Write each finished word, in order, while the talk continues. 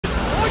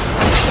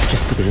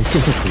4个人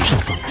现在处于上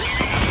风，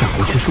但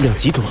猴群数量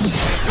极多，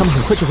他们很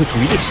快就会处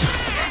于劣势。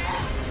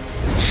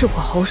赤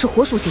火猴是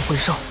火属性魂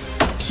兽，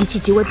脾气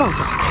极为暴躁，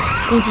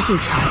攻击性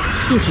强，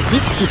并且极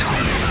其记仇。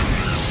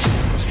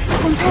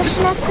恐怕是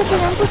那4个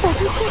人不小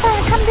心侵犯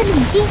了他们的领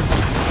地。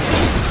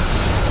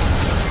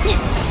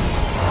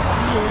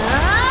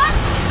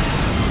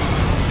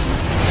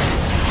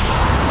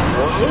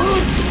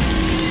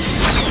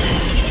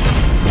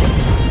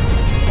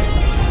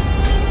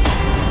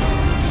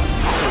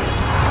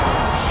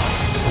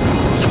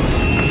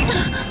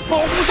保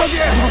护小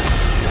姐！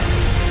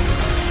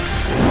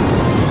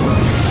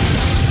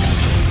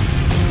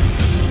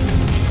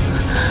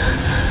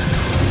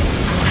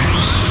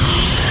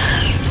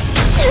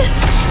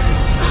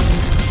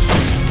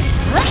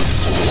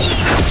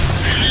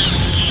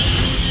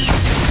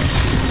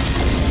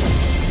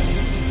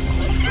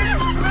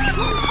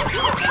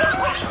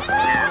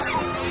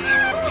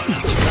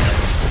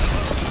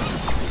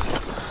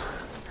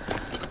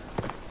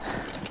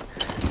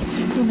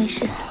我没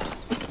事。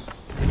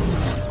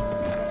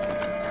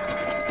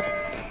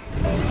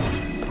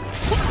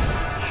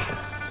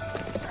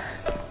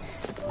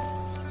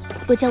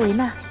我叫维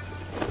娜，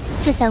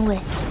这3位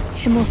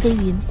是莫飞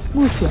云、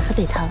暮雪和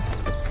北堂。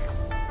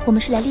我们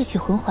是来猎取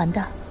魂环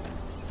的，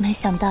没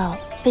想到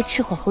被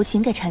赤火猴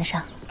群给缠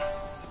上。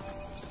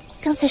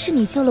刚才是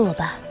你救了我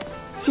吧？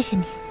谢谢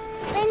你。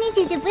维妮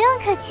姐姐不用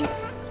客气。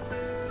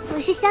我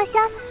是潇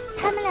潇，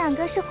他们2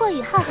个是霍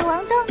雨浩和王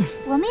东，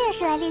我们也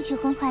是来猎取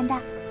魂环的。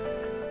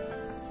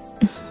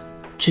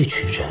这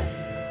群人，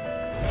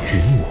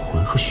云武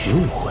魂和雪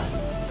武魂，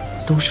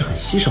都是很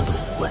稀少的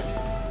武魂，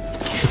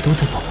却都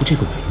在保护这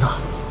个维娜。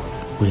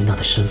维娜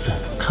的身份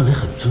看来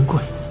很尊贵。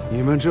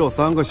你们只有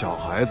3个小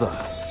孩子，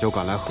就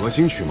敢来核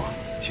心区吗？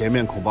前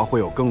面恐怕会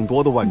有更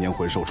多的万年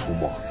魂兽出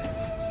没。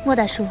莫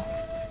大叔，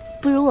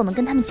不如我们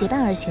跟他们结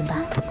伴而行吧，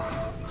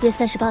也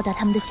算是报答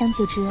他们的相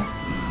救之恩。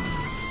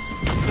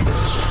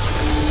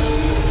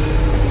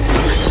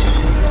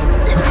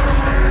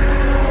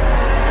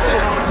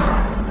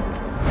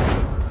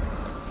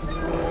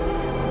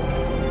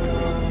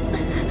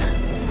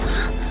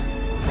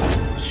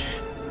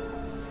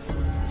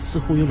似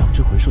乎有2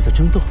只魂兽在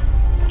争斗，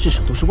至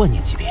少都是万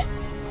年级别。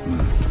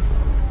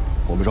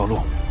我们绕路。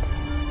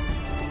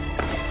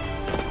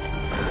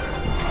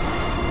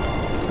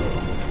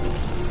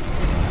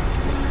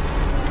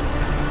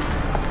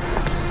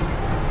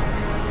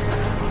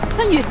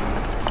范宇，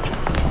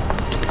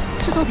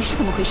这到底是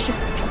怎么回事？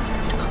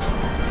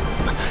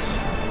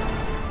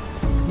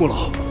莫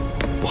老，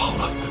不好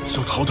了，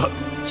小桃他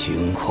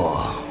情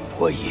况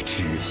我已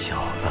知晓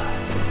了。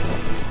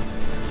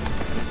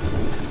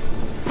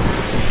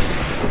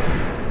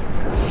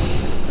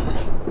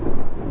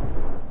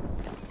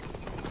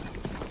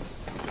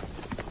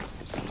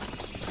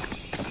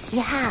一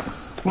号，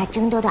那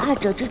争斗的2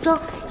者之中，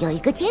有一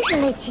个精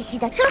神类气息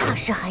的，正好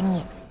适合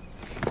你。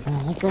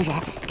你一个人，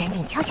赶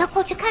紧悄悄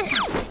过去看看，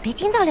别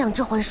惊到2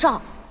只魂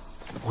兽。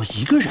我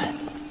一个人？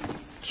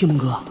天梦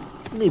哥，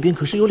那边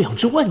可是有2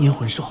只万年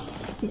魂兽，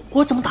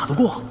我怎么打得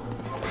过？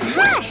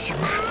怕什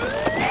么？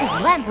退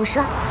1万步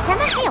说，咱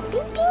们还有冰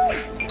冰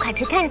呢，快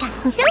去看看，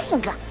相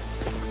信哥。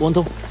王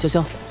东、潇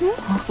潇，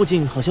附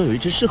近好像有一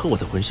只适合我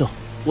的魂兽，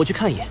我去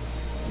看一眼。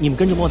你们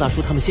跟着莫大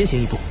叔他们先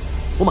行一步，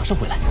我马上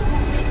回来。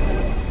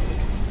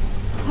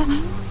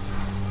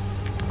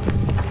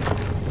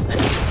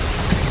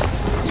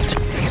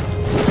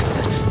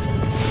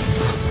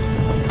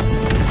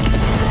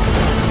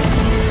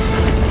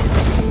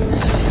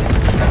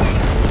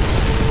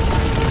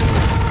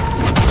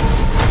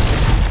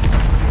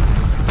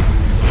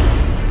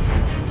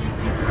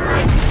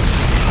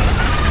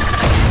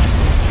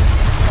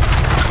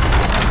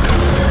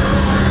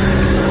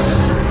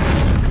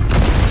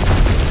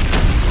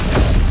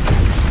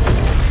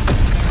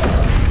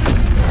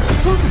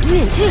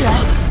巨人，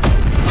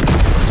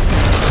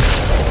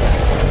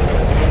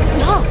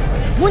宇浩，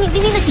模拟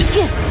冰冰的体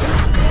系。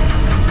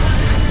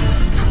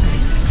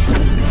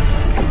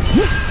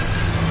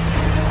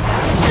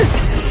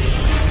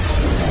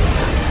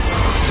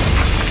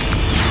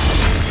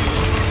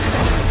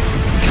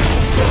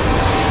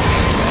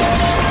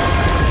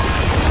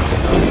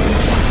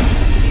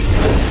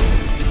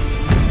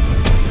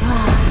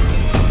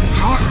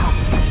还好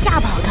吓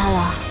跑他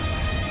了。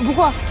不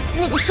过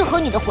那个适合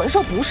你的魂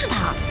兽不是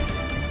他。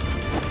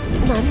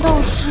难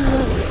道是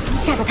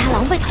吓得他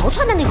狼狈逃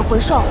窜的那个魂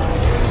兽？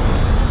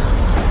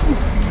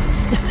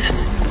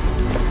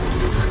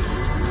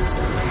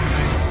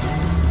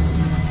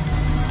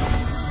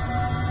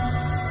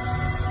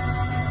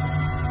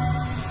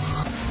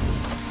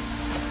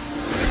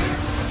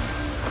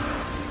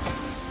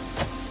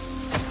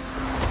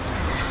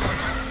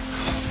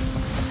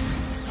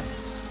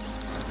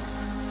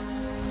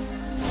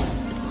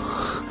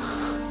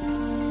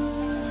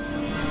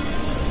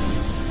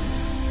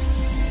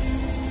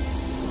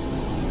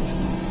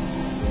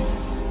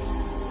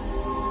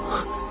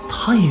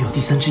他也有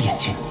第3只眼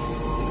睛，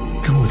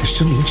跟我的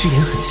生灵之眼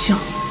很像，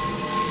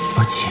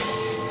而且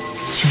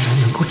竟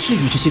然能够治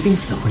愈这些濒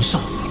死的魂兽。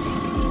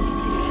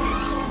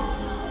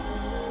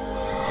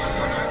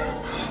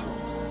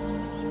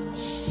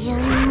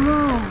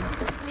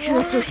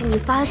这就是你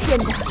发现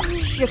的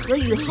适合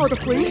宇浩的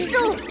魂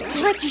兽？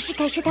我只是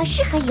感受到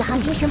适合宇浩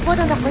精神波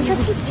动的魂兽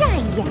气息而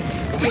已。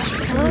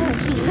从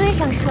理论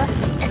上说，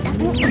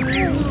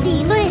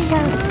理论上，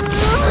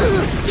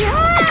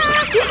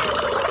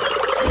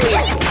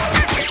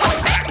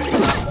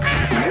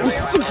你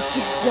信不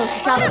信？要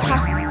是杀了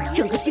他，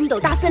整个星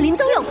斗大森林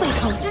都要沸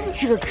腾。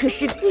这可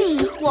是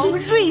帝皇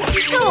瑞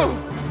兽，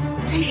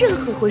在任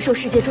何魂兽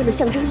世界中的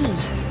象征意义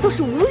都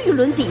是无与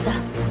伦比的。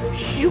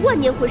10万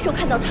年魂兽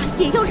看到它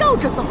也要绕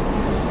着走。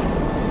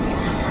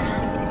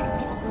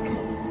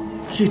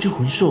这只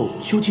魂兽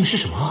究竟是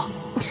什么？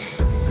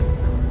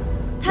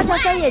它叫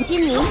三眼金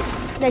猊，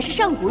乃是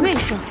上古瑞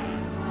兽，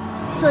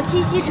所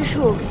栖息之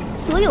处，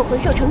所有魂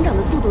兽成长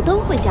的速度都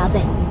会加倍，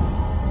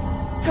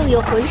更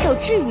有魂兽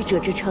治愈者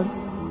之称。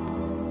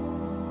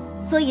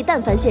所以，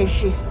但凡现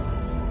世，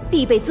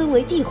必被尊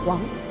为帝皇。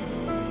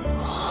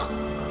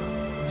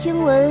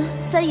听闻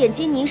三眼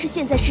金猊是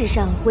现在世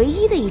上唯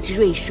一的一只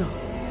瑞兽，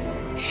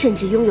甚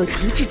至拥有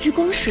极致之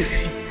光属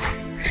性。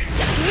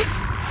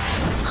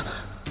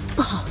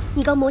不好，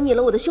你刚模拟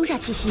了我的凶煞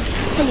气息，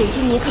三眼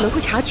金猊可能会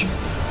察觉。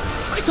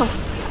快走！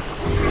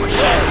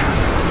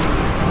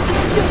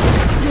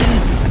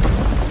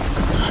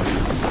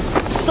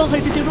伤害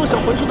这些弱小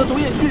魂兽的独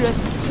眼巨人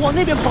往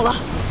那边跑了。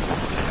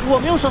我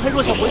没有伤害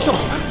弱小魂兽。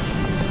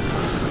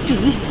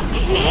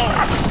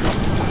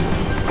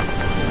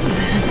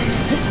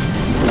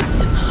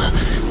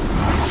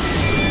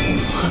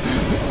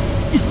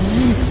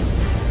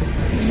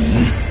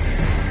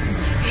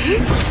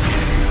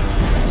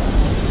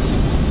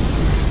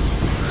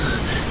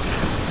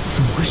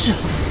怎么回事？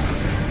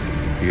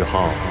宇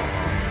浩，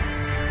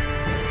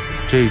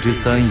这只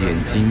三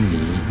眼金猊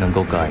能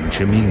够感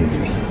知命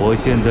运。我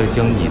现在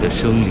将你的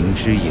生灵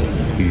之眼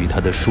与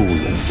它的树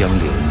眼相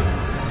连，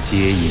接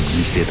引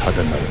一些它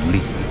的能力。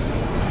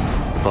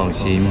放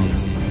心，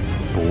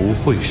不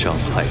会伤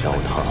害到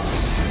它。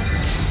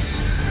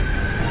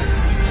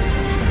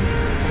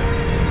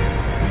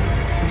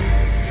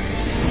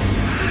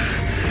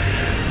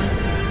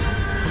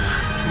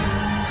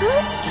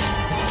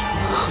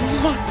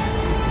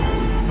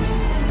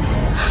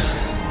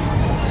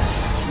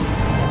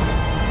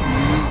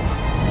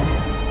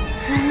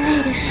人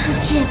类的世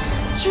界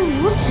竟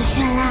如此绚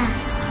烂。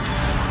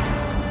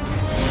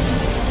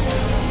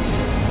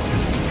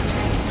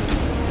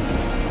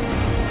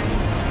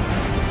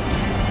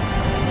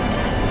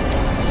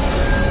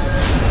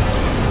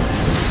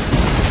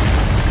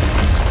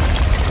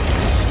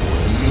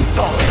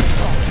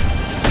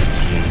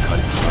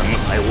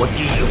我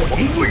帝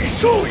皇瑞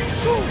兽！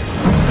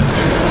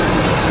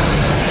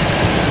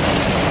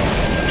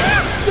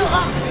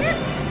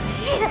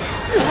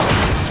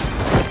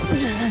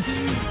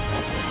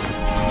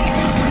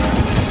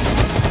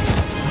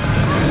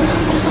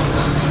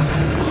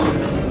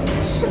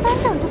是班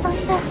长的方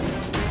向。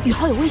宇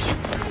浩有危险！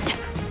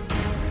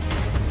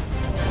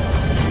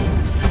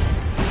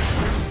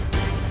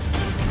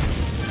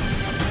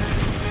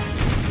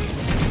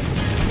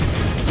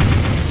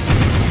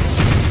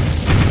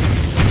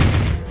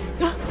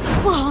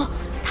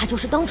就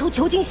是当初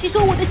囚禁吸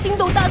收我的星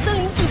斗大森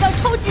林几大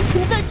超级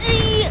存在之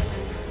一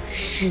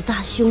，10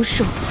大凶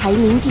兽排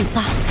名第8，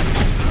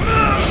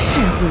赤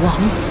王。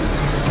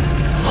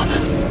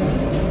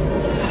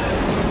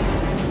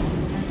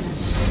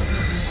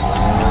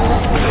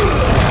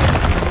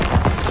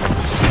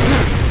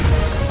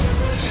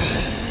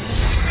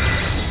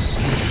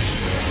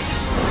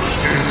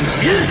是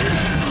你，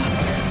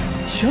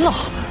玄老，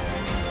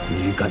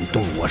你敢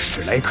动我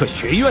史莱克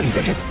学院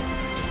的人？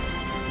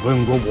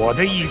问过我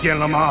的意见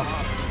了吗？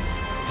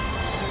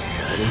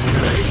人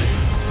类，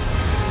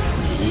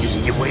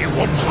你以为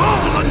我怕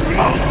了你吗？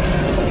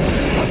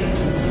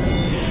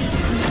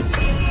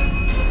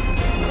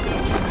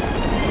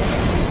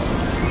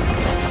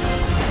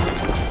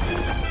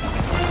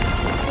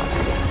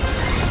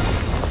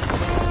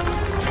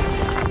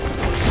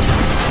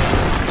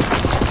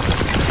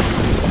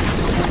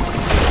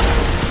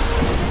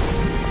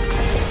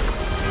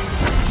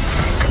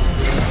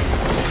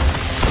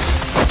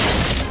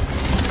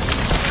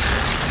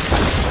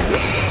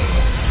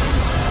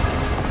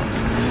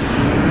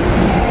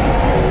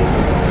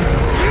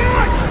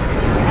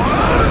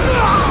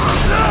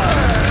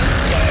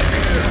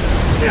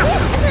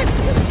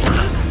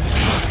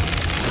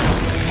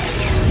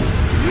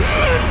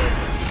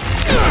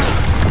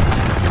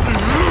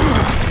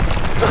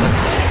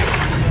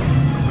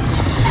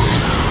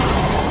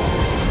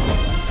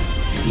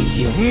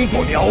赢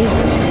不了我！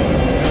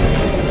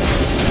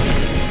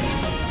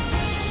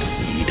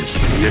你的学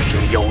生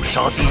要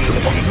杀帝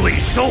皇瑞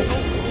兽，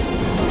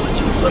我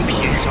就算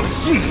拼上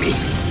性命，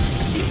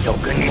也要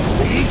跟你同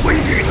归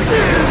于尽！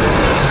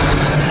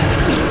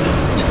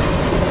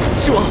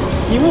狮王，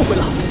你误会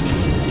了，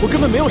我根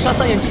本没有杀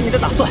三眼金猊的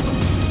打算。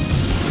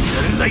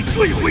人类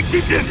最会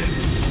欺骗！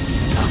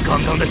那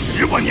刚刚的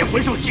10万年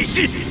魂兽气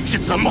息是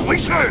怎么回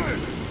事？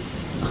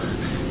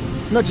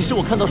那只是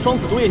我看到双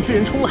子多眼巨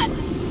人冲来，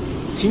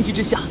情急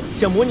之下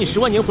想模拟10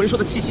万年魂兽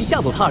的气息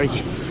吓走他而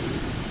已。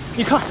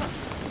你看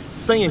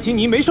，3三眼金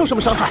猊没受什么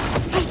伤害。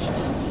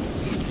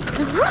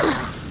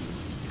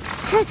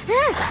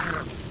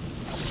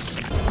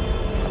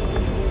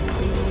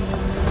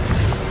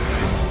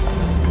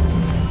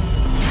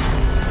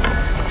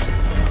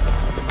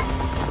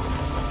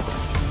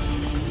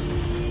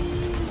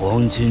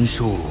黄金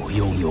树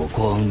拥有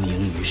光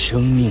明与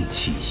生命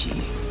气息，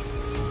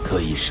可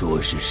以说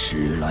是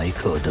史莱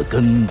克的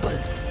根本。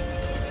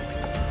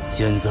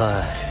现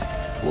在，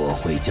我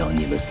会将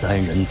你们三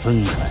人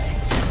分开，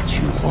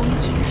去黄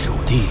金树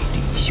地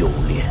底修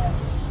炼。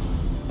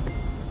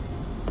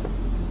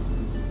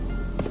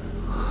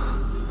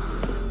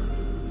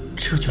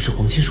这就是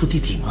黄金树地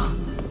底吗？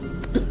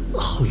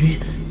好晕，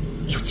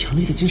有强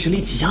烈的精神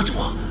力挤压着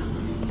我。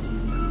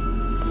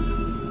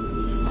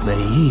每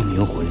一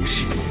名魂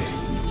师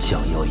想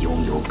要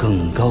拥有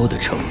更高的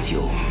成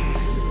就，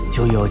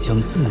就要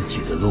将自己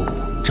的路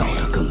找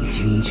得更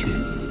精确。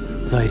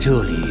在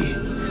这里，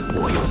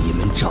我要你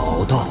们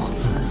找到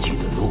自己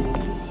的路。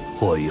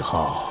霍雨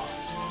浩，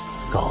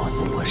告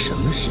诉我什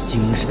么是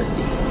精神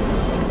力？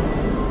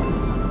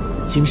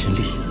精神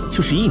力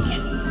就是意念。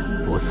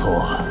不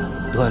错，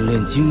锻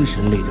炼精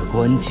神力的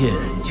关键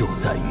就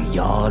在于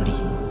压力。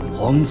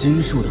黄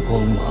金树的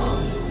光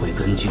芒会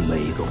根据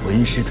每个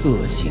魂师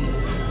特性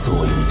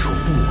作用出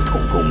不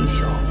同功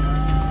效，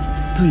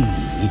对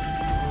你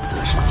则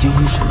是精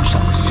神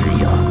上的施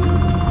压。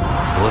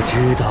我知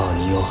道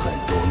你有很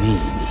多秘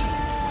密，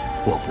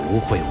我不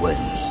会问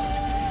你，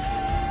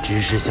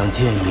只是想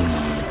建议你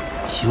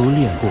修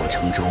炼过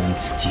程中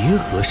结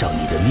合上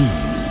你的秘密，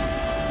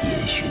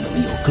也许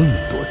能有更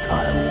多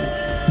参悟。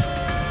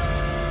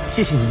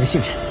谢谢您的信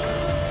任。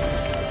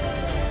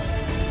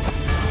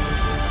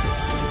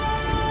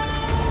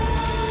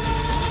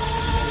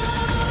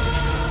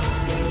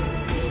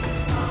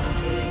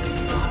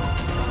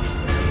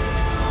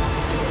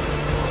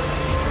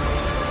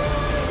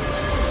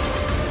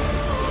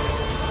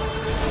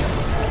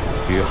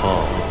于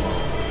浩，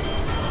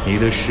你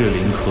的噬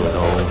灵刻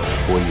刀，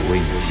我已为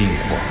你净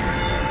化，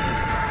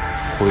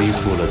恢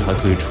复了它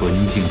最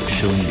纯净的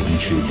生灵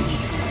之力。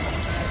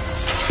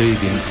这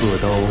柄刻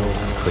刀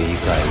可以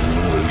改名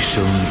为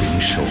生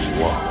灵守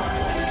望。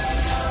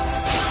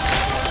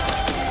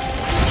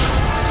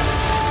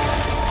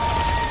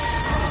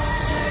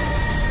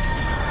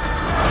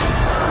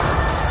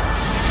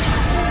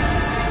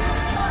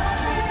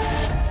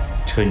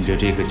趁着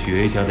这个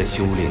绝佳的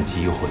修炼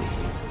机会，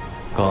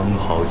刚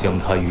好将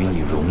它与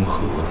你融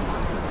合，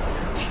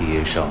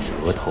贴上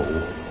额头。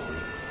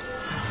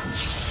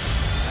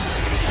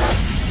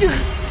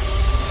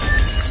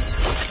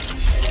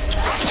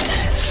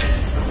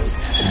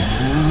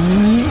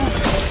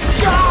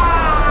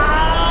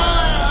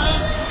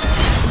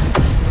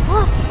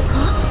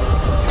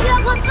米拉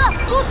克斯，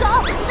住手！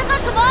你在干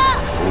什么？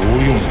不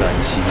用担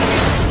心，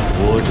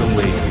我正为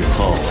宇浩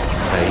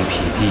开辟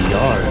第二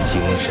精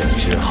神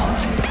之海。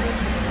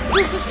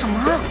这是什么？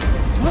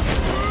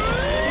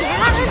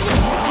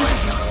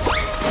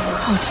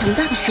好强大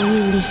的生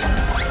命力！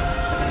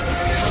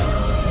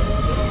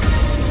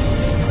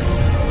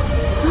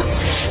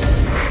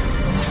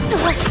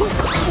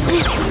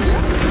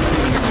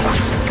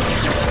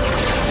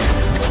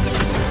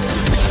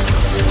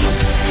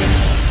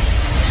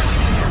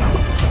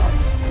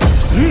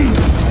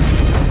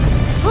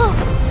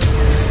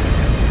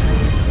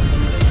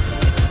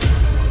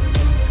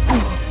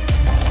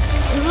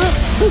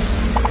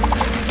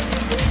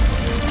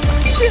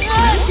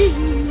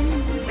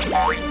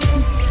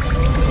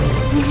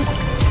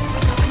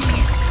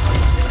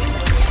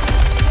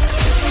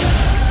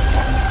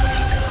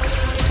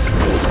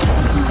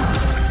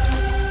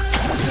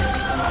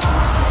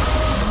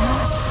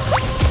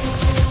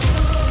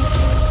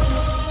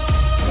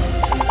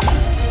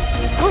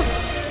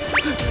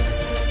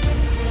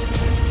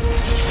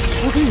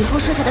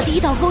设下的第一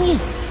道封印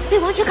被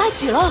完全开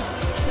启了。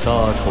大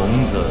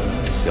虫子，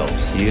小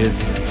蝎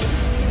子，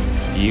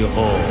以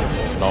后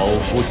老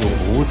夫就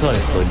不再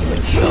和你们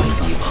抢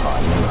地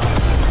盘了。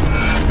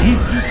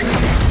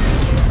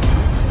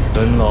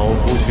跟老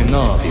夫去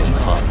那边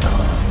看看。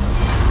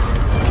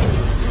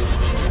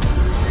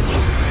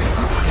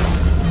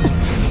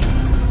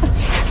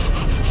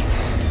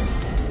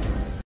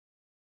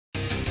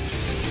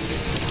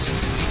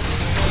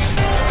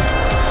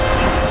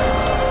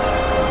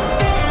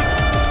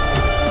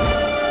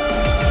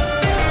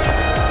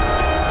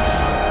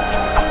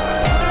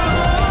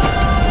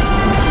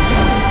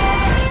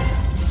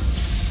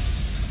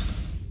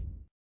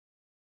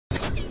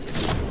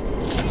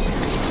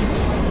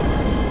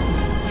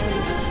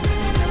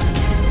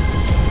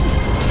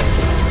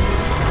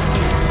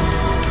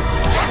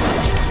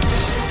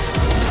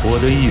我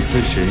的一丝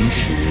神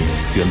识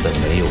原本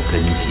没有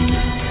根基，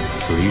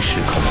随时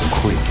可能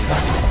溃散。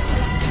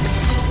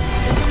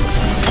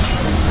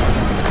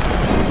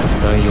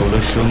但有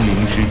了生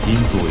灵之金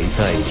作为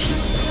载体，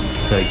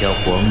再加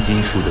黄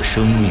金树的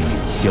生命力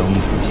相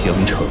辅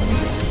相成，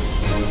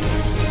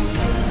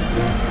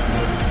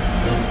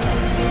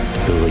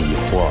得以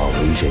化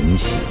为人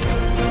形。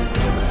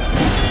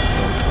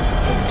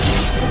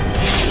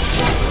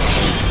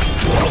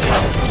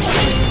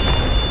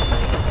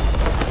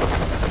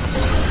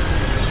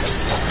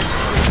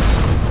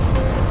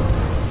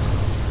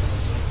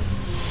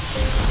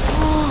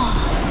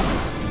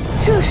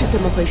这是怎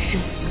么回事？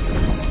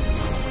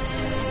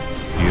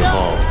宇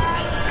浩，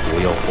不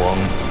要慌，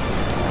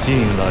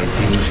进来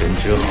精神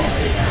之海。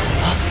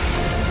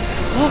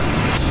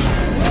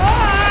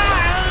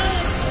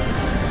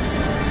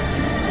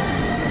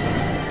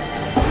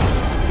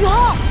宇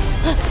浩，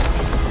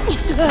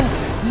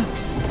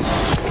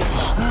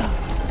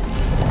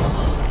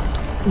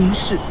您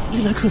是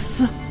伊莱克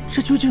斯，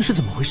这究竟是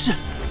怎么回事？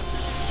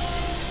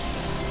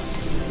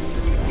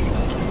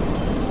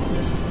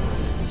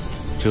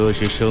这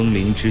是生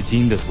灵之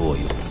精的作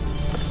用。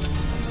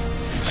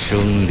生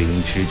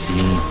灵之精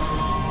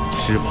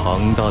是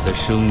庞大的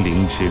生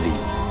灵之力，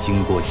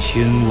经过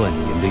千万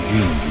年的孕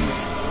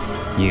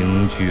育，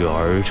凝聚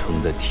而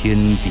成的天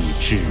地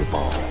至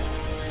宝。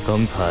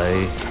刚才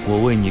我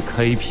为你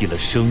开辟了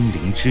生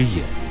灵之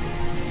眼，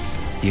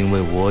因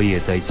为我也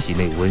在其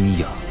内温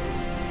养。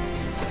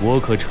我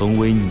可成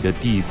为你的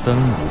第3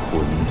武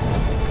魂，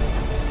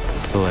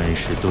算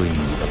是对你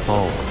的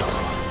报答。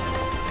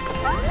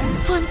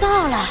赚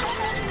大了！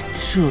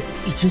这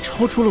已经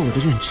超出了我的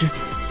认知。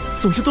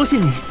总之，多谢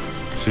你。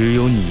只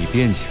有你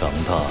变强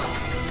大，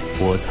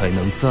我才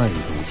能再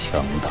度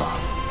强大。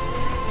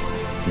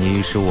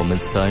你是我们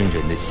3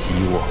人的希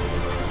望，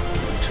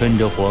趁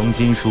着黄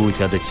金树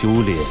下的修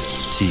炼，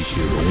继续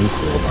融合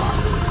吧，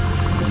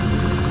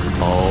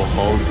好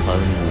好参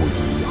悟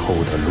以后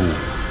的路。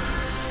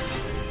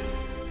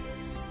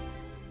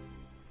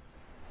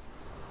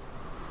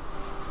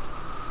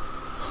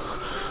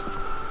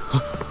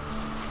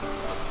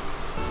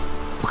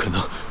不可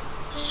能，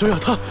小雅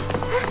她……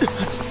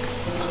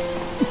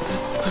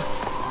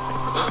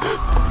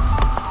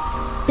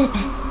贝贝，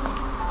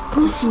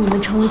恭喜你们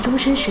成为终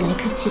身史莱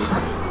克7怪，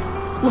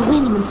我为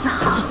你们自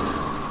豪。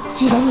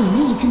既然你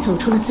们已经走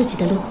出了自己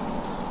的路，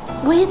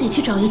我也得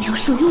去找一条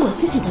属于我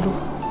自己的路。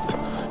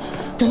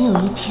等有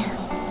一天，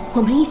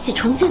我们一起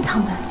重建唐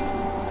门。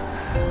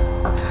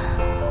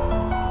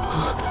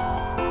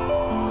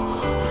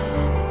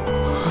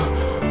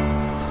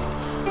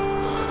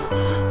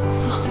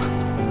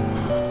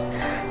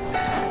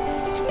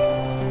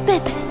贝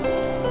贝，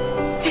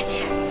再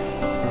见。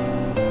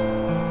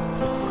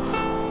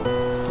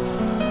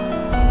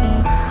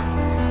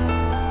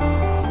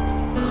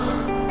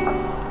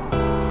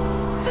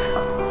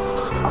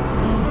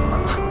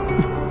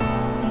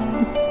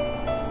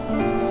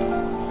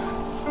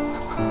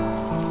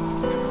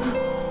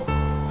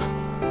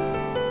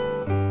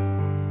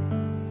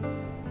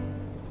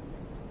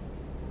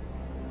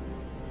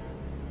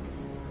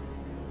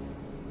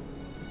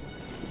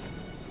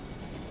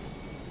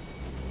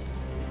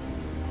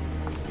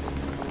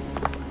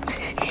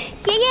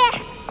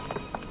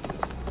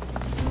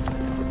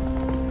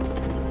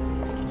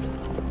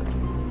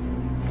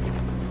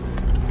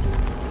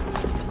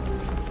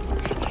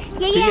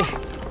爷爷，爷爷，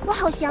我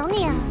好想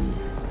你啊！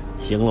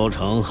星罗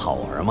城好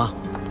玩吗？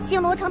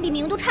星罗城比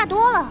名都差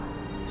多了。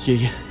爷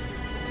爷，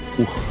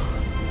我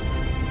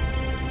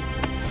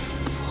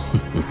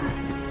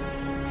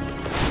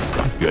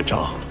院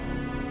长，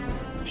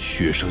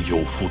学生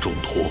有负重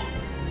托，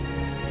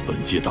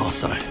本届大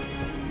赛，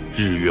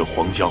日月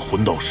皇家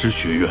魂导师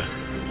学院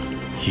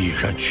依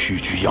然屈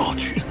居亚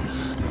军。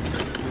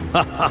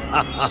哈哈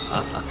哈哈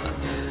哈！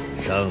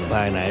胜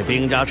败乃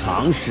兵家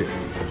常事，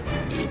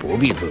你不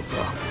必自责。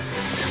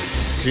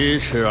知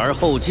耻而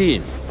后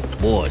进，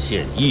莫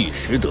羡一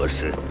时得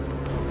失。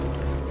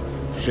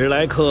史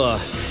莱克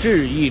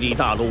是屹立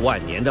大陆万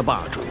年的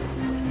霸主，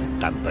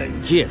但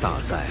本届大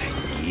赛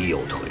已有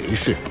颓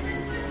势，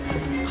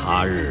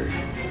他日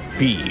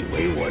必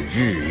为我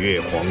日月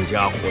皇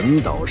家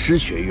魂导师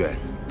学院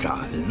斩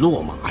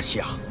落马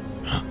下。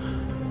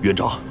院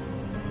长，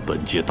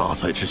本届大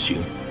赛之行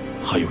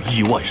还有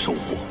意外收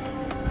获。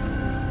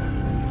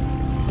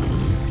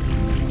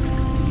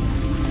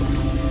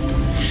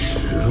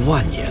10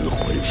万年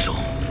魂兽，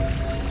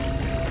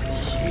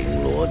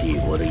星罗帝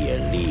国的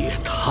眼力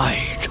太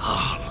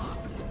差了。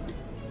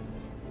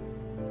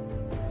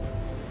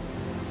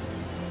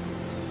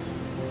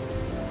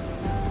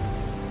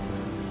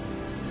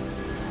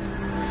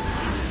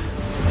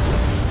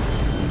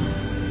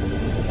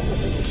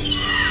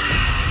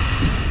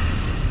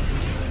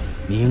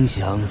冥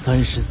想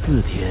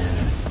34天，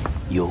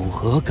有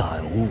何感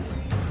悟？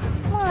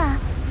木了，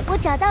我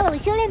找到了我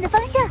修炼的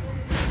方向，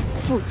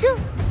辅助。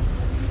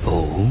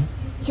哦，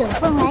九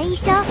凤来一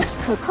消，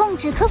可控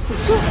制可辅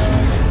助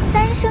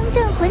；3声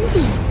镇魂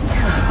鼎，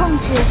可控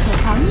制可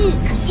防御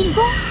可进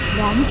攻，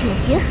两者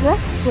结合，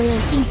我有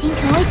信心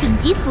成为顶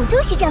级辅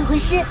助系战魂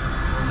师。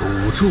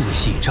辅助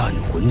系战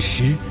魂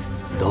师，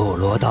斗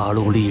罗大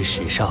陆历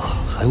史上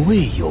还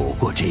未有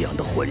过这样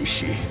的魂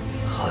师，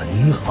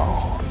很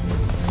好。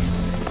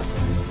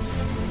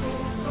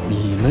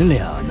你们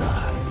俩呢？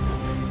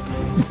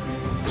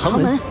唐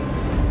门，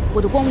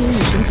我的光明女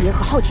神蝶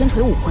和昊天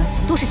锤武魂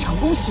都是强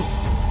攻系，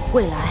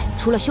未来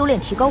除了修炼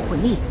提高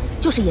魂力，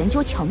就是研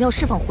究巧妙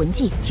释放魂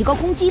技，提高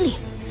攻击力。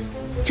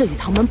这与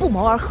唐门不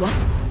谋而合。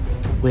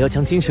我要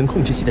将精神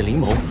控制系的灵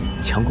眸、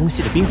强攻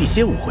系的冰辟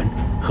蝎武魂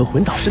和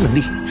魂导师能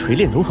力锤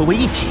炼融合为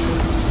一体。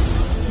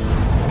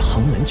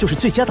唐门就是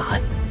最佳答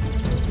案。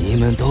你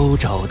们都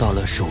找到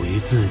了属于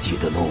自己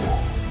的路，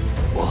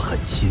我很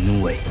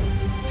欣慰。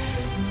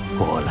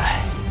过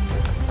来，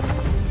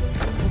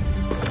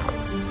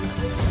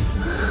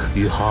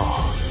宇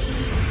浩，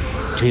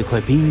这块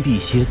冰辟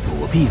蝎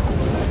左臂骨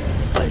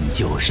本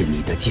就是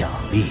你的奖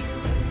励。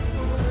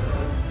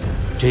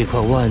这块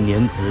万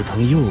年紫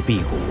藤右臂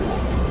骨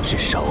是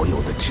少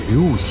有的植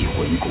物系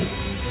魂骨，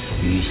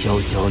与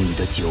潇潇你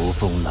的九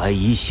凤来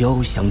仪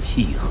潇相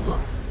契合。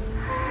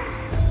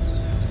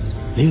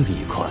另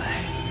一块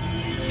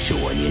是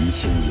我年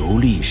轻游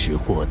历时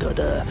获得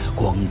的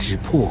光之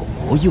破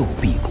魔右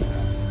臂骨，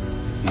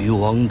与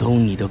王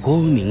东你的光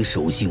明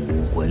属性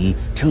武魂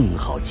正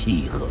好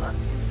契合。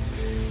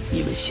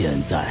你们现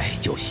在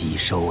就吸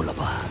收了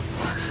吧。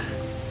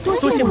多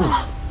谢母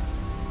了。